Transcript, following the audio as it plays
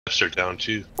They're down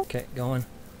too. Okay, going.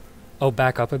 Oh,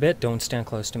 back up a bit. Don't stand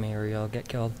close to me or you'll get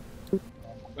killed. I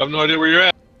have no idea where you're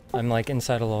at. I'm like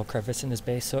inside a little crevice in his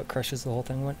base, so it crushes the whole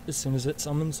thing as soon as it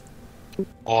summons.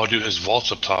 Oh, dude, his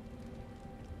vault's up top.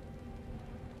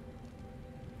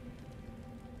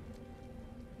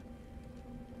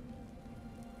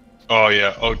 Oh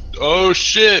yeah. Oh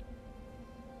shit.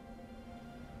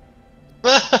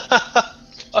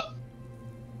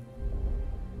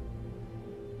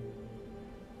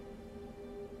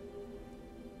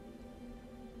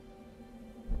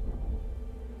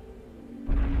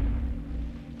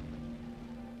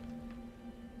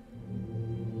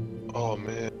 Oh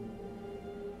man.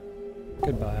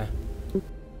 Goodbye.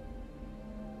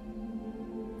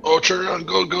 Oh, turn around.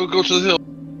 Go to the hill.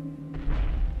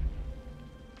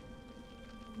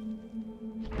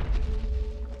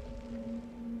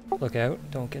 Look out,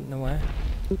 don't get in the way.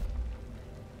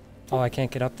 Oh, I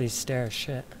can't get up these stairs,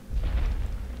 shit.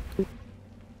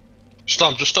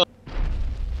 Stop, just stop.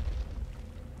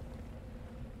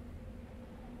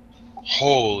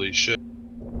 Holy shit.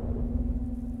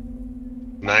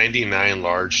 99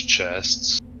 large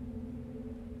chests.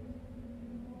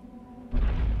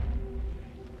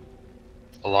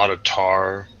 A lot of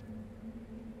tar.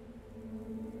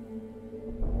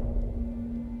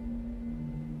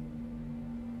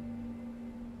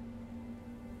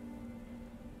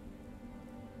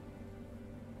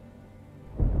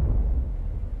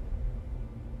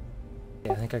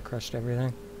 Yeah, I think I crushed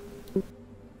everything.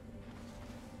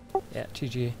 Yeah,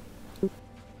 GG.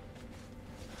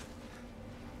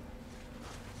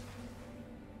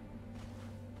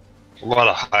 A lot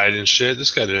of hiding shit. This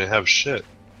guy didn't have shit.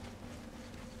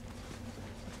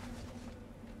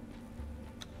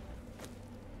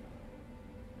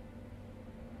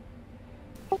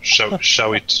 Shall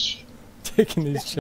we Taking these